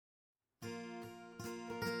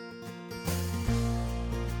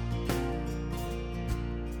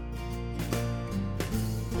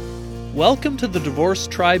Welcome to the Divorce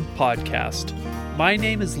Tribe podcast. My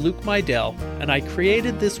name is Luke Mydell, and I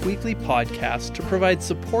created this weekly podcast to provide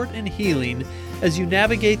support and healing as you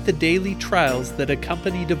navigate the daily trials that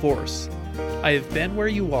accompany divorce. I have been where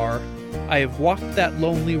you are, I have walked that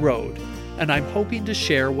lonely road, and I'm hoping to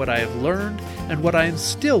share what I have learned and what I am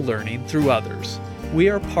still learning through others. We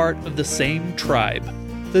are part of the same tribe,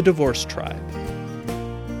 the Divorce Tribe.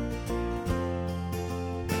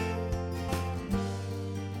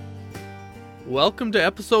 Welcome to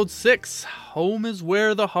episode 6, Home is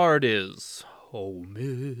Where the Heart Is. Home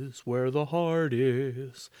is where the heart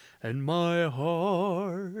is, and my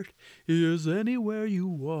heart is anywhere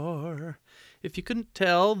you are. If you couldn't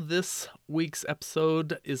tell, this week's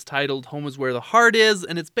episode is titled Home is Where the Heart Is,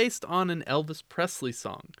 and it's based on an Elvis Presley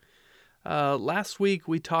song. Last week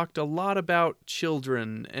we talked a lot about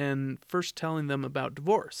children and first telling them about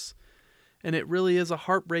divorce. And it really is a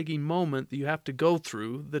heartbreaking moment that you have to go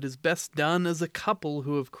through that is best done as a couple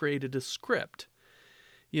who have created a script.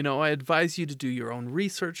 You know, I advise you to do your own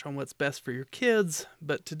research on what's best for your kids,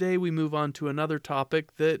 but today we move on to another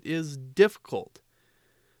topic that is difficult,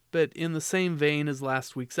 but in the same vein as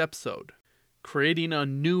last week's episode, creating a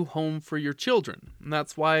new home for your children. And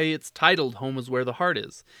that's why it's titled Home is Where the Heart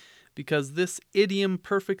Is, because this idiom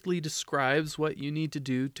perfectly describes what you need to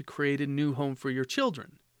do to create a new home for your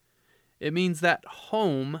children. It means that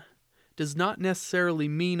home does not necessarily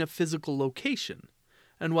mean a physical location.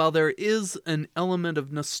 And while there is an element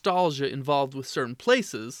of nostalgia involved with certain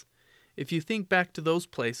places, if you think back to those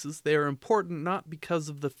places, they are important not because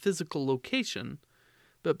of the physical location,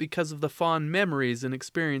 but because of the fond memories and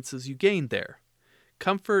experiences you gained there.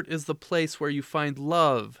 Comfort is the place where you find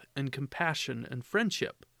love and compassion and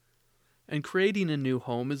friendship. And creating a new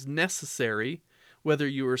home is necessary whether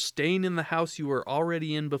you are staying in the house you were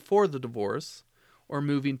already in before the divorce or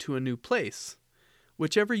moving to a new place.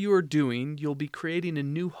 Whichever you are doing, you'll be creating a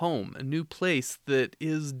new home, a new place that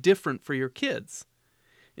is different for your kids.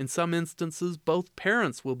 In some instances, both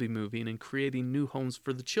parents will be moving and creating new homes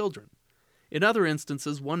for the children. In other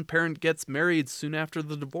instances, one parent gets married soon after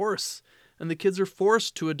the divorce, and the kids are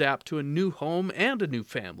forced to adapt to a new home and a new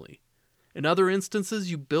family. In other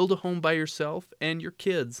instances, you build a home by yourself and your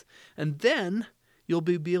kids, and then you'll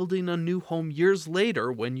be building a new home years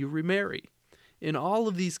later when you remarry. In all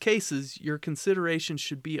of these cases, your consideration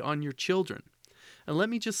should be on your children. And let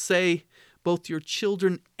me just say, both your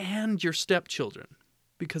children and your stepchildren,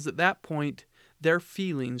 because at that point, their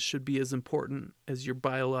feelings should be as important as your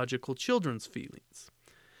biological children's feelings.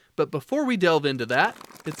 But before we delve into that,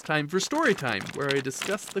 it's time for story time, where I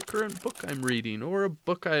discuss the current book I'm reading or a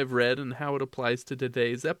book I have read and how it applies to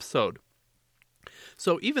today's episode.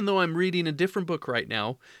 So even though I'm reading a different book right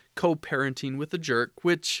now, Co-Parenting with a Jerk,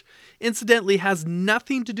 which incidentally has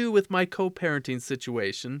nothing to do with my co-parenting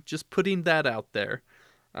situation, just putting that out there,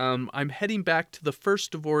 I'm heading back to the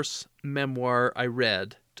first divorce memoir I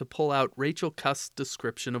read to pull out Rachel Cusk's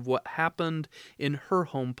description of what happened in her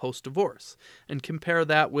home post-divorce, and compare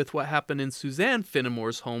that with what happened in Suzanne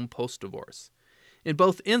Finnemore's home post-divorce. In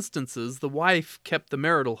both instances, the wife kept the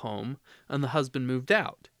marital home, and the husband moved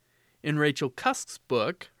out. In Rachel Cusk's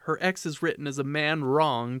book, her ex is written as a man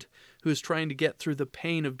wronged who is trying to get through the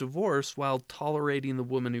pain of divorce while tolerating the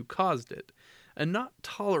woman who caused it, and not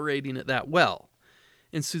tolerating it that well.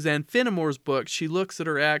 In Suzanne Finnemore's book, she looks at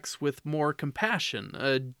her ex with more compassion,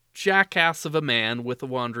 a jackass of a man with a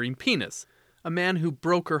wandering penis, a man who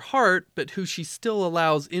broke her heart, but who she still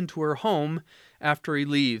allows into her home after he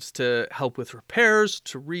leaves to help with repairs,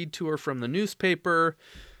 to read to her from the newspaper,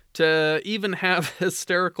 to even have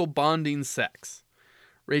hysterical bonding sex.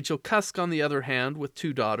 Rachel Cusk, on the other hand, with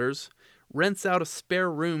 2 daughters, rents out a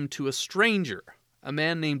spare room to a stranger, a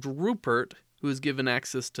man named Rupert, who is given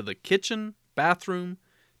access to the kitchen, bathroom,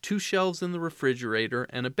 2 shelves in the refrigerator,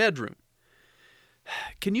 and a bedroom.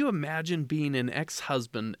 Can you imagine being an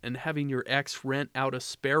ex-husband and having your ex rent out a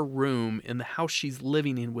spare room in the house she's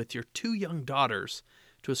living in with your 2 young daughters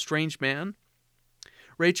to a strange man?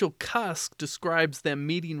 Rachel Cusk describes them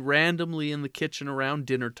meeting randomly in the kitchen around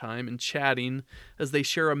dinner time and chatting as they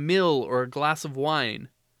share a meal or a glass of wine.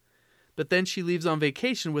 But then she leaves on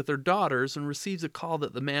vacation with her daughters and receives a call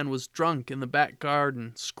that the man was drunk in the back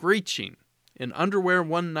garden, screeching, in underwear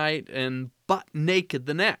one night and butt naked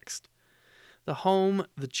the next. The home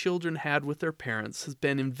the children had with their parents has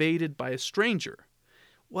been invaded by a stranger.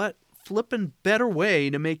 What flippin' better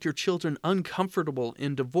way to make your children uncomfortable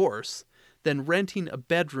in divorce than renting a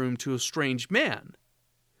bedroom to a strange man?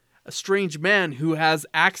 A strange man who has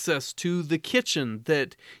access to the kitchen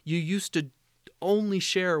that you used to only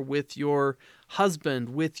share with your husband,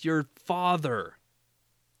 with your father.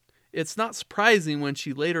 It's not surprising when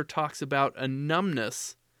she later talks about a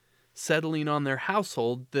numbness settling on their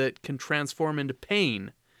household that can transform into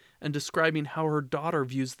pain, and describing how her daughter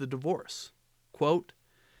views the divorce. Quote,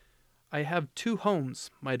 "I have 2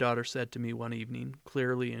 homes," my daughter said to me one evening,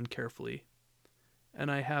 clearly and carefully,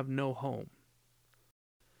 "and I have no home."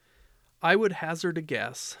 I would hazard a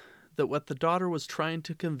guess that what the daughter was trying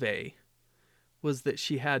to convey was that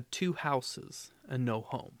she had 2 houses and no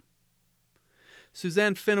home.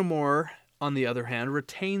 Suzanne Finnemore, on the other hand,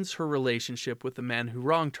 retains her relationship with the man who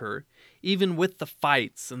wronged her, even with the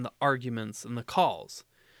fights and the arguments and the calls.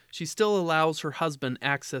 She still allows her husband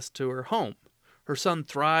access to her home. Her son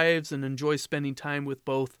thrives and enjoys spending time with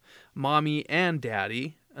both mommy and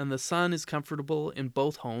daddy, and the son is comfortable in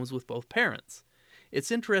both homes with both parents.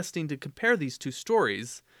 It's interesting to compare these 2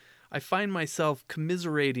 stories. I find myself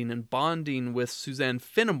commiserating and bonding with Suzanne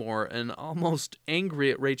Finnemore and almost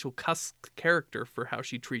angry at Rachel Cusk's character for how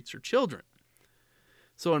she treats her children.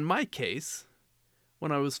 So in my case,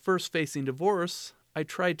 when I was first facing divorce, I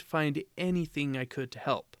tried to find anything I could to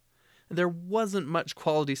help. There wasn't much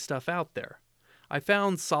quality stuff out there. I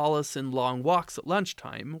found solace in long walks at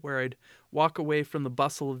lunchtime, where I'd walk away from the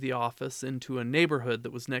bustle of the office into a neighborhood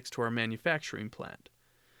that was next to our manufacturing plant.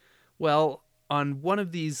 Well, on one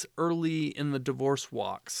of these early in the divorce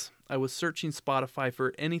walks, I was searching Spotify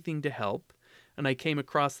for anything to help, and I came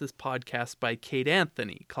across this podcast by Kate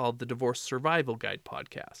Anthony called the Divorce Survival Guide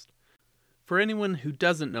Podcast. For anyone who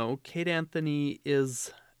doesn't know, Kate Anthony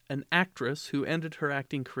is an actress who ended her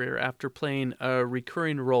acting career after playing a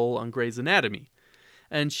recurring role on Grey's Anatomy,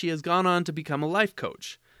 and she has gone on to become a life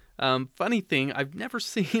coach. Funny thing, I've never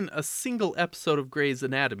seen a single episode of Grey's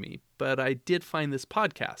Anatomy, but I did find this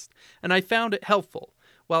podcast, and I found it helpful,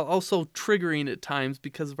 while also triggering at times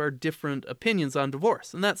because of our different opinions on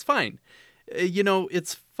divorce, and that's fine.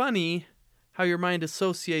 It's funny how your mind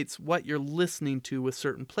associates what you're listening to with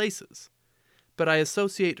certain places, but I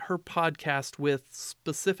associate her podcast with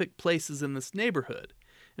specific places in this neighborhood.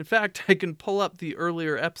 In fact, I can pull up the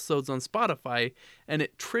earlier episodes on Spotify, and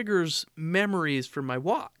it triggers memories from my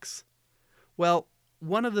walks. Well,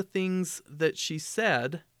 one of the things that she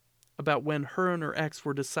said about when her and her ex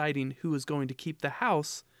were deciding who was going to keep the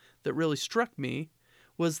house that really struck me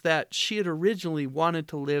was that she had originally wanted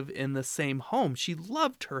to live in the same home. She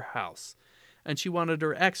loved her house, and she wanted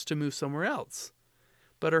her ex to move somewhere else.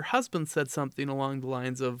 But her husband said something along the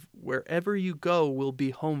lines of, "Wherever you go will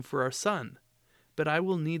be home for our son, but I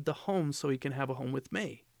will need the home so he can have a home with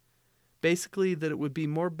me." Basically, that it would be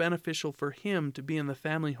more beneficial for him to be in the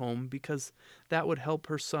family home because that would help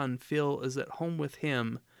her son feel as at home with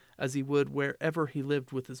him as he would wherever he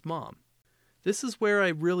lived with his mom. This is where I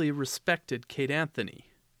really respected Kate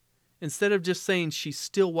Anthony. Instead of just saying she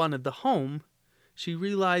still wanted the home, she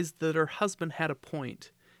realized that her husband had a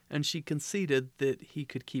point, and she conceded that he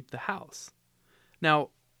could keep the house. Now,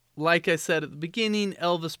 like I said at the beginning,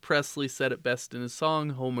 Elvis Presley said it best in his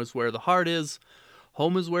song, "Home is where the heart is.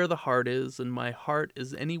 Home is where the heart is, and my heart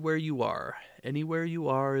is anywhere you are. Anywhere you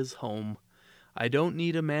are is home. I don't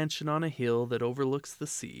need a mansion on a hill that overlooks the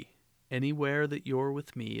sea. Anywhere that you're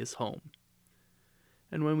with me is home."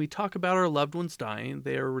 And when we talk about our loved ones dying,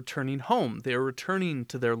 they are returning home. They are returning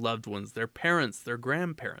to their loved ones, their parents, their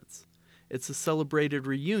grandparents. It's a celebrated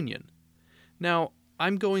reunion. Now,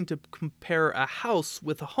 I'm going to compare a house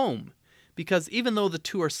with a home, because even though the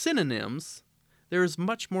 2 are synonyms, there is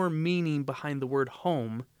much more meaning behind the word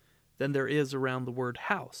home than there is around the word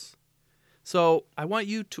house. So I want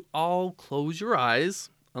you to all close your eyes,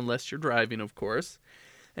 unless you're driving, of course,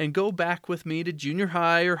 and go back with me to junior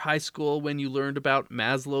high or high school when you learned about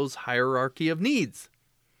Maslow's hierarchy of needs.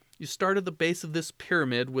 You start at the base of this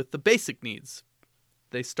pyramid with the basic needs.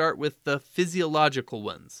 They start with the physiological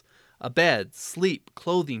ones: a bed, sleep,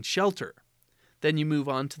 clothing, shelter. Then you move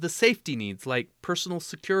on to the safety needs like personal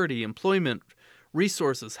security, employment,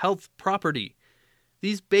 resources, health, property.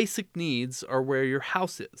 These basic needs are where your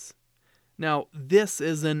house is. Now, this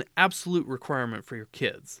is an absolute requirement for your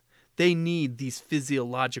kids. They need these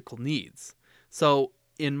physiological needs. So,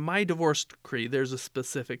 in my divorce decree, there's a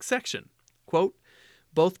specific section. Quote,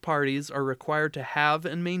 "Both parties are required to have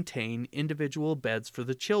and maintain individual beds for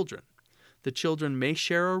the children. The children may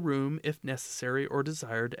share a room if necessary or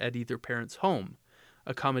desired at either parent's home.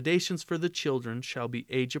 Accommodations for the children shall be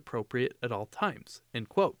age appropriate at all times." End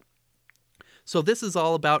quote. So this is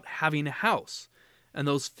all about having a house and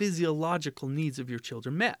those physiological needs of your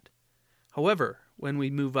children met. However, when we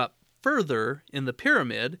move up further in the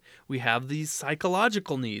pyramid, we have these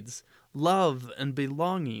psychological needs: love and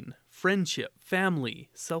belonging, friendship, family,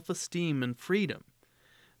 self-esteem, and freedom.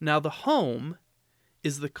 Now the home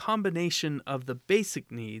is the combination of the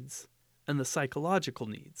basic needs and the psychological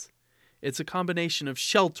needs. It's a combination of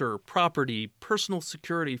shelter, property, personal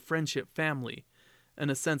security, friendship, family, and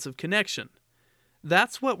a sense of connection.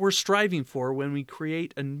 That's what we're striving for when we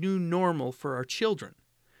create a new normal for our children.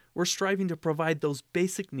 We're striving to provide those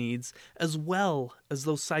basic needs as well as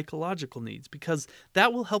those psychological needs, because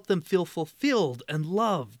that will help them feel fulfilled and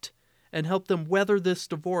loved and help them weather this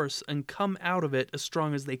divorce and come out of it as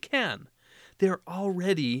strong as they can. They're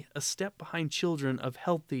already a step behind children of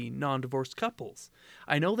healthy, non-divorced couples.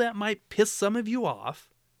 I know that might piss some of you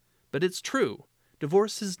off, but it's true.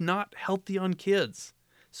 Divorce is not healthy on kids,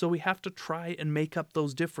 so we have to try and make up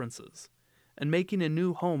those differences. And making a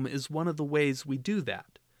new home is one of the ways we do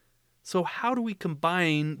that. So how do we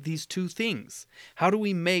combine these two things? How do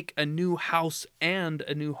we make a new house and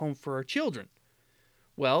a new home for our children?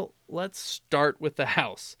 Well, let's start with the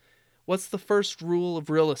house. What's the first rule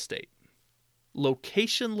of real estate?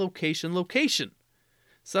 Location, location, location.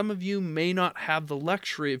 Some of you may not have the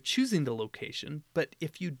luxury of choosing the location, but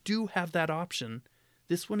if you do have that option,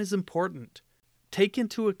 this one is important. Take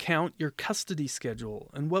into account your custody schedule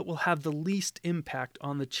and what will have the least impact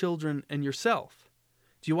on the children and yourself.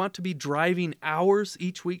 Do you want to be driving hours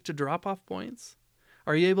each week to drop-off points?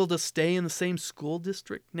 Are you able to stay in the same school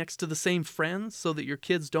district next to the same friends so that your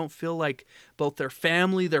kids don't feel like both their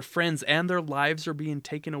family, their friends, and their lives are being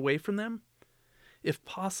taken away from them? If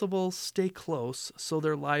possible, stay close so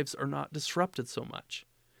their lives are not disrupted so much.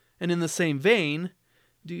 And in the same vein,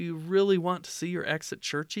 do you really want to see your ex at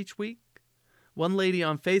church each week? One lady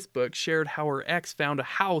on Facebook shared how her ex found a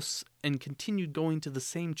house and continued going to the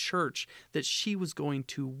same church that she was going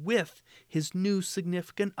to with his new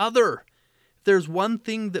significant other. If there's one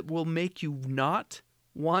thing that will make you not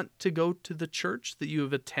want to go to the church that you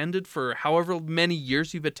have attended for however many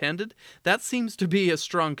years you've attended, that seems to be a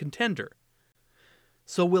strong contender.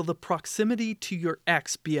 So will the proximity to your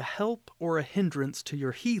ex be a help or a hindrance to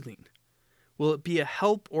your healing? Will it be a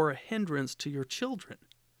help or a hindrance to your children?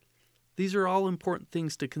 These are all important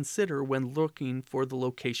things to consider when looking for the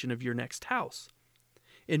location of your next house.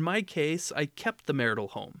 In my case, I kept the marital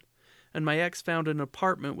home, and my ex found an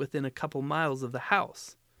apartment within a couple miles of the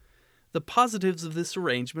house. The positives of this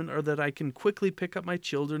arrangement are that I can quickly pick up my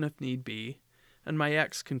children if need be, and my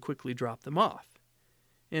ex can quickly drop them off.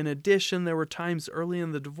 In addition, there were times early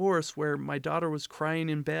in the divorce where my daughter was crying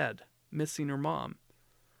in bed, missing her mom.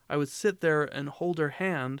 I would sit there and hold her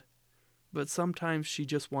hand, but sometimes she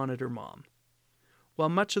just wanted her mom. While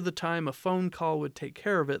much of the time a phone call would take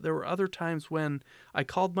care of it, there were other times when I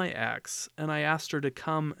called my ex and I asked her to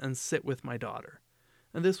come and sit with my daughter.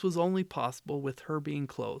 And this was only possible with her being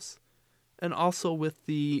close, and also with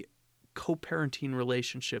the co-parenting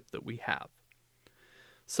relationship that we have.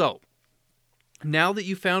 So, now that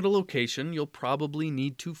you found a location, you'll probably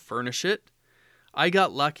need to furnish it. I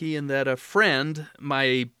got lucky in that a friend,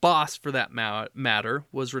 my boss for that matter,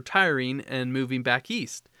 was retiring and moving back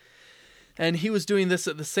east. And he was doing this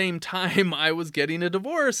at the same time I was getting a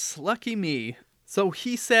divorce. Lucky me. So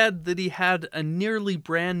he said that he had a nearly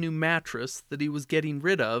brand new mattress that he was getting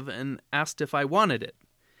rid of and asked if I wanted it.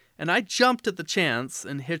 And I jumped at the chance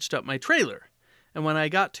and hitched up my trailer. And when I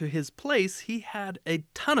got to his place, he had a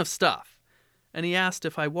ton of stuff. And he asked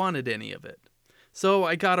if I wanted any of it. So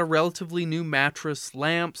I got a relatively new mattress,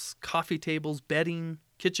 lamps, coffee tables, bedding,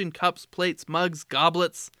 kitchen cups, plates, mugs,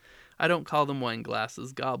 goblets. I don't call them wine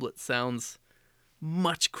glasses. Goblet sounds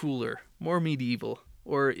much cooler, more medieval,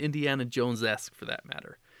 or Indiana Jones-esque for that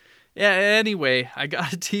matter. Yeah, anyway, I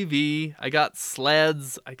got a TV, I got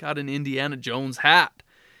sleds, I got an Indiana Jones hat.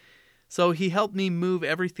 So he helped me move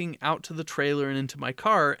everything out to the trailer and into my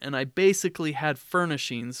car, and I basically had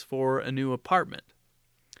furnishings for a new apartment.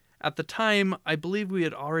 At the time, I believe we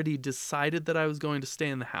had already decided that I was going to stay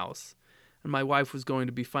in the house, and my wife was going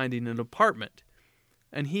to be finding an apartment.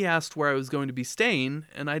 And he asked where I was going to be staying,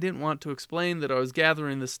 and I didn't want to explain that I was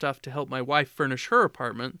gathering this stuff to help my wife furnish her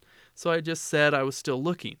apartment, so I just said I was still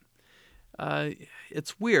looking.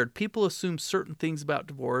 It's weird. People assume certain things about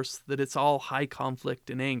divorce, that it's all high conflict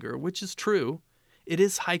and anger, which is true. It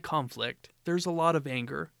is high conflict. There's a lot of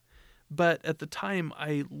anger. But at the time,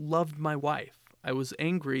 I loved my wife. I was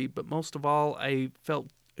angry, but most of all, I felt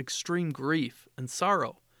extreme grief and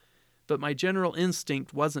sorrow. But my general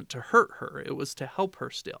instinct wasn't to hurt her. It was to help her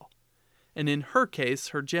still. And in her case,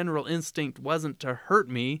 her general instinct wasn't to hurt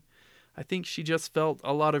me. I think she just felt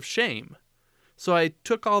a lot of shame. So I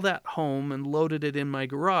took all that home and loaded it in my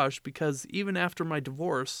garage because even after my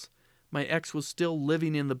divorce, my ex was still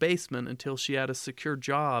living in the basement until she had a secure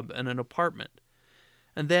job and an apartment.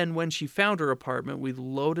 And then when she found her apartment, we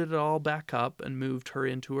loaded it all back up and moved her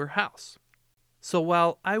into her house. So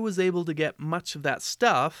while I was able to get much of that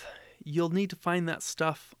stuff, you'll need to find that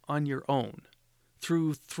stuff on your own,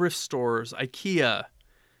 through thrift stores, IKEA,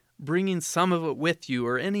 bringing some of it with you,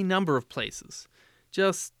 or any number of places.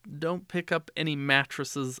 Just don't pick up any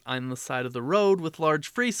mattresses on the side of the road with large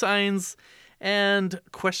free signs and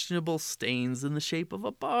questionable stains in the shape of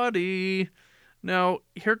a body. Now,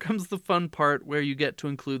 here comes the fun part where you get to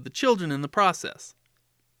include the children in the process.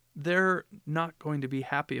 They're not going to be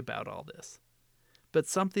happy about all this, but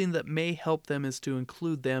something that may help them is to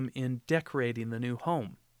include them in decorating the new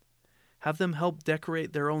home. Have them help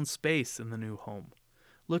decorate their own space in the new home.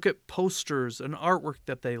 Look at posters and artwork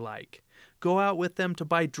that they like. Go out with them to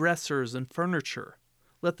buy dressers and furniture.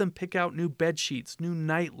 Let them pick out new bed sheets, new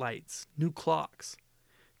night lights, new clocks.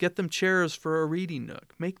 Get them chairs for a reading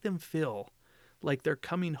nook. Make them feel like they're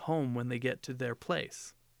coming home when they get to their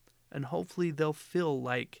place. And hopefully they'll feel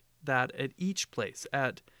like that at each place,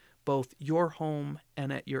 at both your home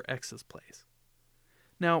and at your ex's place.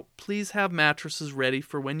 Now, please have mattresses ready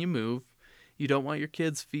for when you move. You don't want your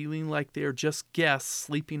kids feeling like they're just guests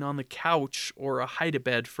sleeping on the couch or a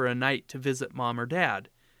hide-a-bed for a night to visit mom or dad.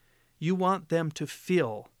 You want them to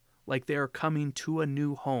feel like they are coming to a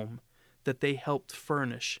new home that they helped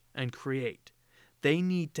furnish and create. They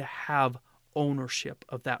need to have ownership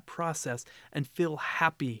of that process and feel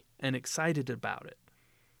happy and excited about it.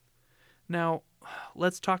 Now,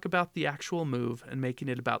 let's talk about the actual move and making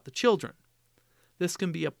it about the children. This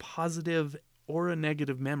can be a positive or a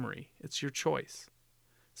negative memory. It's your choice.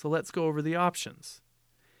 So let's go over the options.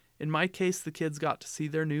 In my case, the kids got to see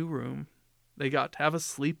their new room. They got to have a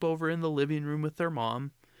sleepover in the living room with their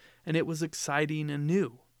mom, and it was exciting and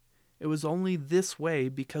new. It was only this way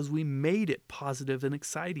because we made it positive and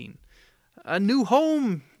exciting. A new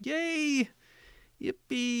home! Yay!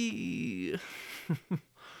 Yippee!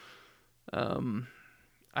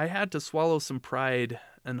 I had to swallow some pride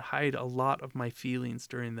and hide a lot of my feelings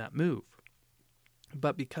during that move.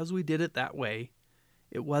 But because we did it that way,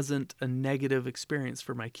 it wasn't a negative experience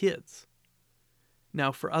for my kids.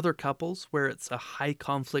 Now, for other couples where it's a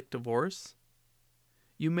high-conflict divorce,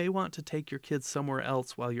 you may want to take your kids somewhere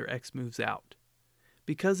else while your ex moves out,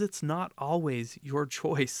 because it's not always your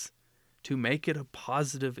choice to make it a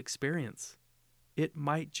positive experience. It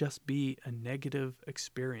might just be a negative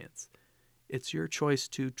experience. It's your choice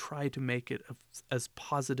to try to make it as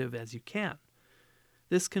positive as you can.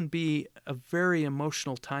 This can be a very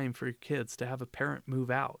emotional time for your kids to have a parent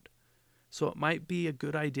move out. So it might be a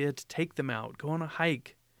good idea to take them out, go on a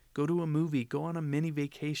hike, go to a movie, go on a mini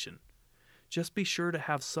vacation. Just be sure to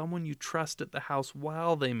have someone you trust at the house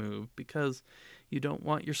while they move, because you don't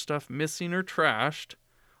want your stuff missing or trashed.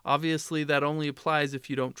 Obviously, that only applies if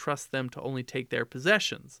you don't trust them to only take their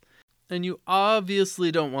possessions. And you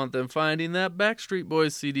obviously don't want them finding that Backstreet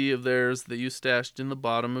Boys CD of theirs that you stashed in the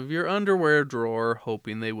bottom of your underwear drawer,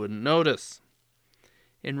 hoping they wouldn't notice.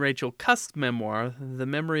 In Rachel Cusk's memoir, the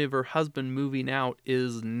memory of her husband moving out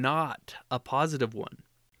is not a positive one.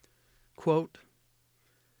 Quote,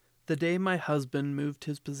 "The day my husband moved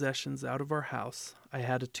his possessions out of our house, I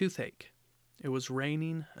had a toothache. It was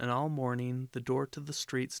raining, and all morning the door to the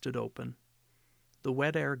street stood open. The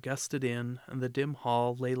wet air gusted in, and the dim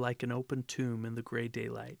hall lay like an open tomb in the gray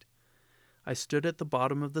daylight. I stood at the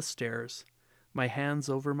bottom of the stairs, my hands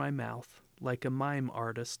over my mouth, like a mime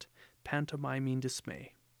artist pantomiming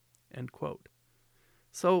dismay." End quote.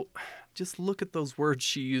 So, just look at those words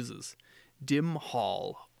she uses. Dim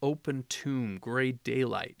hall, open tomb, gray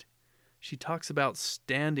daylight. She talks about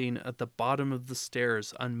standing at the bottom of the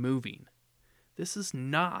stairs, unmoving. This is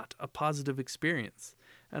not a positive experience,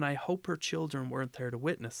 and I hope her children weren't there to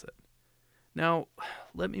witness it. Now,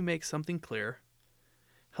 let me make something clear.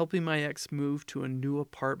 Helping my ex move to a new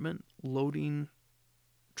apartment, loading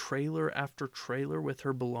trailer after trailer with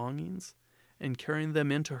her belongings, and carrying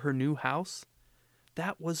them into her new house,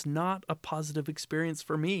 that was not a positive experience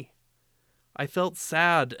for me. I felt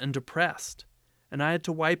sad and depressed, and I had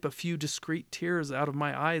to wipe a few discreet tears out of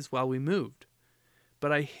my eyes while we moved.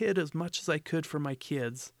 But I hid as much as I could from my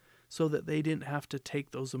kids so that they didn't have to take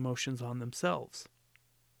those emotions on themselves.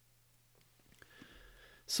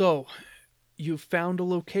 So, you've found a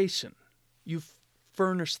location. You've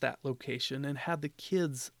furnished that location and had the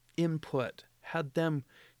kids input, had them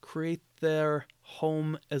create their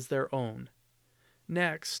home as their own.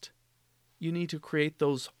 Next, you need to create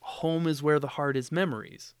those home is where the heart is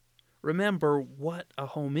memories. Remember what a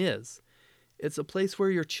home is. It's a place where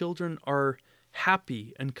your children are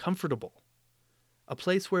happy and comfortable. A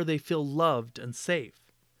place where they feel loved and safe.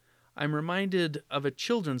 I'm reminded of a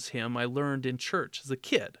children's hymn I learned in church as a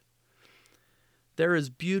kid. There is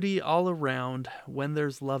beauty all around when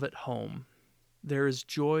there's love at home. There is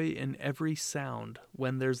joy in every sound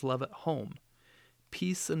when there's love at home.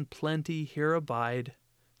 Peace and plenty here abide,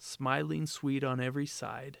 smiling sweet on every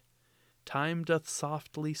side. Time doth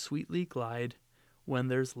softly, sweetly glide when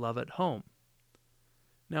there's love at home.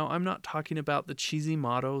 Now, I'm not talking about the cheesy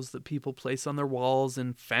mottos that people place on their walls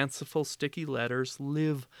in fanciful sticky letters.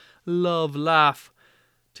 Live, love, laugh.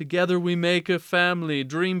 Together we make a family.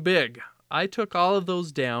 Dream big. I took all of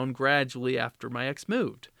those down gradually after my ex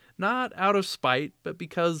moved. Not out of spite, but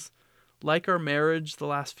because, like our marriage the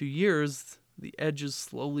last few years, the edges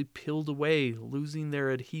slowly peeled away, losing their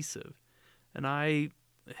adhesive. And I,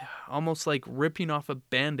 almost like ripping off a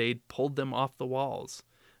Band-Aid, pulled them off the walls,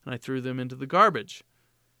 and I threw them into the garbage.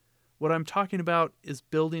 What I'm talking about is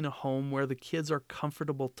building a home where the kids are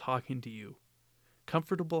comfortable talking to you,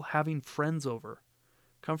 comfortable having friends over,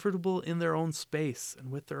 comfortable in their own space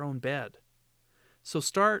and with their own bed. So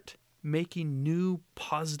start making new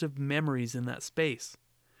positive memories in that space.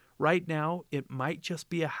 Right now, it might just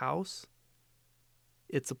be a house.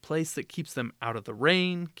 It's a place that keeps them out of the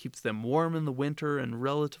rain, keeps them warm in the winter and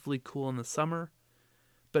relatively cool in the summer.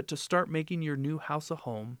 But to start making your new house a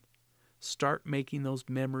home, start making those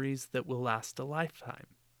memories that will last a lifetime.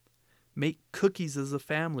 Make cookies as a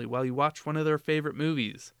family while you watch one of their favorite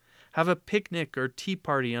movies. Have a picnic or tea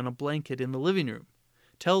party on a blanket in the living room.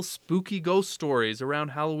 Tell spooky ghost stories around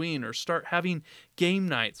Halloween, or start having game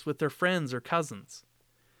nights with their friends or cousins.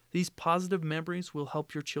 These positive memories will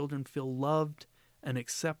help your children feel loved and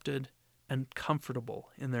accepted and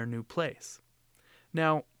comfortable in their new place.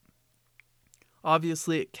 Now,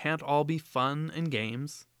 obviously it can't all be fun and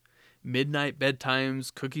games. Midnight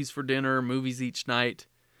bedtimes, cookies for dinner, movies each night.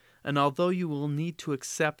 And although you will need to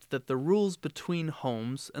accept that the rules between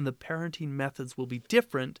homes and the parenting methods will be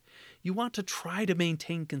different, you want to try to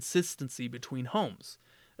maintain consistency between homes,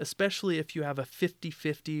 especially if you have a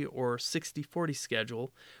 50-50 or 60-40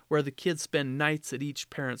 schedule where the kids spend nights at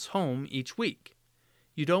each parent's home each week.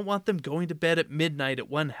 You don't want them going to bed at midnight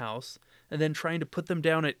at one house and then trying to put them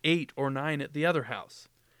down at 8 or 9 at the other house.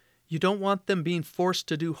 You don't want them being forced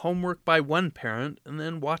to do homework by one parent and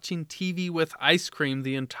then watching TV with ice cream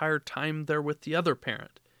the entire time they're with the other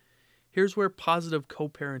parent. Here's where positive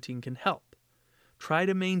co-parenting can help. Try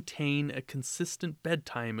to maintain a consistent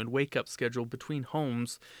bedtime and wake-up schedule between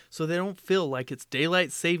homes so they don't feel like it's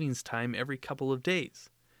daylight savings time every couple of days.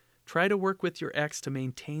 Try to work with your ex to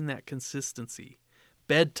maintain that consistency.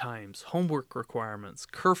 Bedtimes, homework requirements,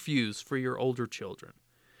 curfews for your older children.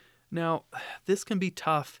 Now, this can be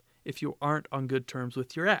tough if you aren't on good terms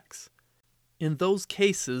with your ex. In those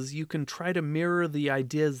cases, you can try to mirror the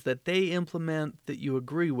ideas that they implement that you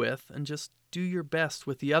agree with and just do your best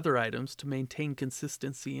with the other items to maintain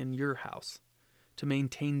consistency in your house, to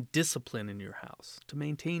maintain discipline in your house, to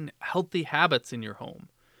maintain healthy habits in your home.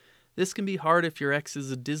 This can be hard if your ex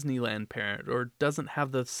is a Disneyland parent or doesn't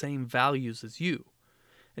have the same values as you.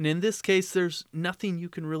 And in this case, there's nothing you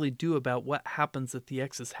can really do about what happens at the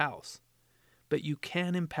ex's house. But you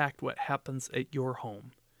can impact what happens at your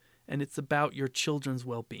home, and it's about your children's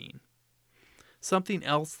well-being. Something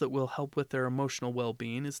else that will help with their emotional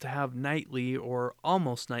well-being is to have nightly or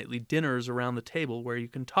almost nightly dinners around the table where you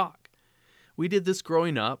can talk. We did this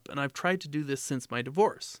growing up, and I've tried to do this since my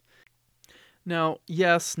divorce. Now,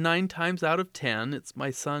 yes, 9 times out of 10, it's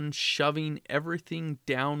my son shoving everything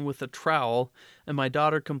down with a trowel and my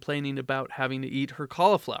daughter complaining about having to eat her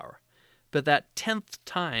cauliflower. But that 10th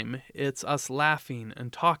time, it's us laughing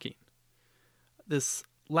and talking. This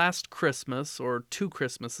last Christmas, or 2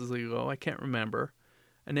 Christmases ago, I can't remember,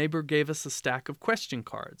 a neighbor gave us a stack of question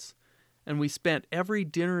cards. And we spent every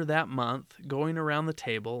dinner that month going around the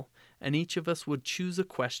table, and each of us would choose a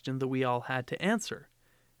question that we all had to answer.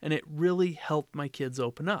 And it really helped my kids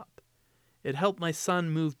open up. It helped my son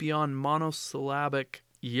move beyond monosyllabic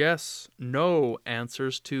yes, no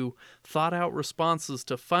answers to thought-out responses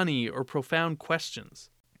to funny or profound questions.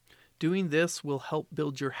 Doing this will help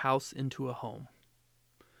build your house into a home.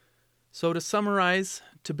 So to summarize,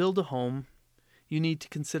 to build a home, you need to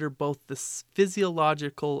consider both the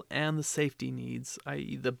physiological and the safety needs,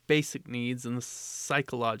 i.e. the basic needs and the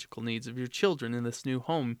psychological needs of your children in this new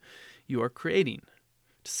home you are creating.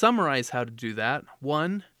 To summarize how to do that,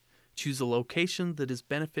 1, choose a location that is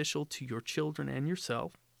beneficial to your children and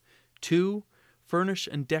yourself. 2, furnish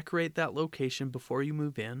and decorate that location before you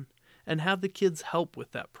move in, and have the kids help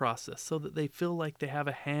with that process so that they feel like they have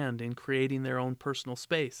a hand in creating their own personal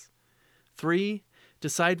space. 3,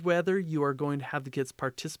 decide whether you are going to have the kids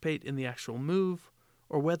participate in the actual move,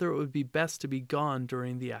 or whether it would be best to be gone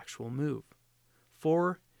during the actual move.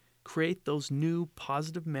 4, create those new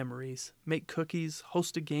positive memories, make cookies,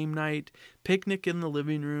 host a game night, picnic in the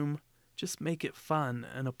living room. Just make it fun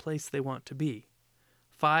and a place they want to be.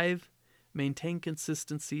 5, maintain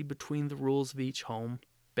consistency between the rules of each home,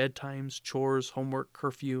 bedtimes, chores, homework,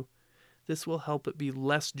 curfew. This will help it be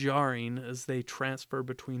less jarring as they transfer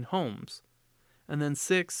between homes. And then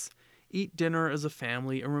 6, eat dinner as a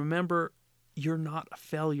family, and remember, you're not a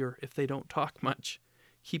failure if they don't talk much.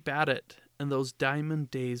 Keep at it, and those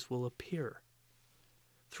diamond days will appear.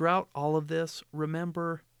 Throughout all of this,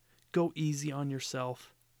 remember, go easy on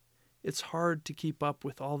yourself. It's hard to keep up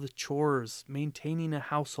with all the chores, maintaining a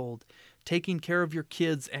household, taking care of your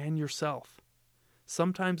kids and yourself.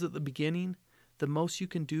 Sometimes at the beginning, the most you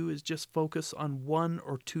can do is just focus on 1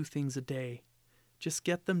 or 2 things a day. Just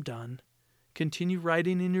get them done. Continue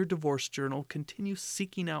writing in your divorce journal. Continue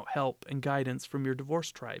seeking out help and guidance from your divorce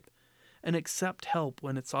tribe. And accept help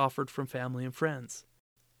when it's offered from family and friends.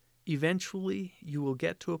 Eventually, you will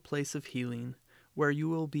get to a place of healing where you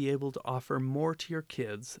will be able to offer more to your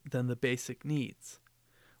kids than the basic needs,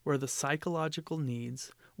 where the psychological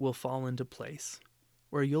needs will fall into place,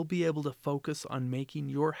 where you'll be able to focus on making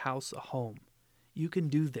your house a home. You can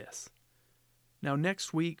do this. Now,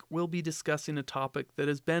 next week, we'll be discussing a topic that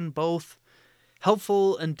has been both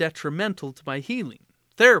helpful and detrimental to my healing,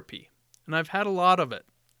 therapy. And I've had a lot of it,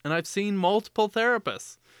 and I've seen multiple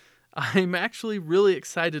therapists. I'm actually really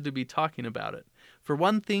excited to be talking about it. For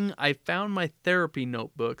one thing, I found my therapy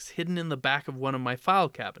notebooks hidden in the back of one of my file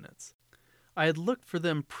cabinets. I had looked for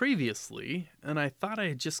them previously, and I thought I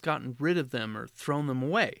had just gotten rid of them or thrown them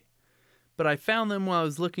away. But I found them while I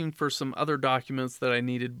was looking for some other documents that I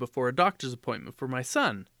needed before a doctor's appointment for my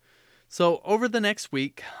son. So over the next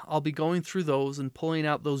week, I'll be going through those and pulling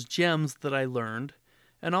out those gems that I learned,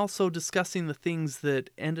 and also discussing the things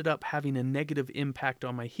that ended up having a negative impact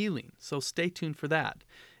on my healing. So stay tuned for that.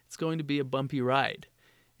 It's going to be a bumpy ride.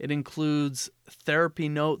 It includes therapy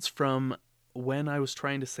notes from when I was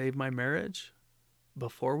trying to save my marriage,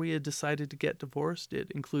 before we had decided to get divorced.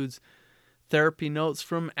 It includes therapy notes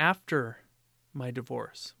from after my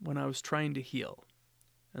divorce, when I was trying to heal.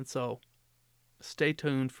 And so, stay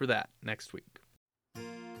tuned for that next week.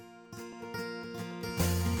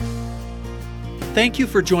 Thank you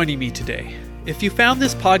for joining me today. If you found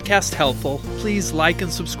this podcast helpful, please like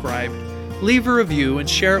and subscribe, leave a review, and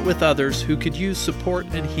share it with others who could use support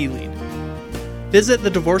and healing. Visit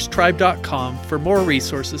thedivorcetribe.com for more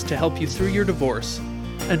resources to help you through your divorce,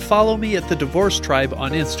 and follow me at The Divorce Tribe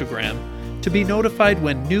on Instagram to be notified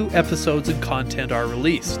when new episodes and content are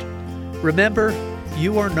released. Remember,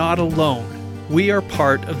 you are not alone. We are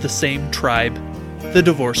part of the same tribe, the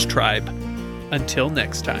Divorce Tribe. Until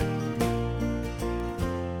next time.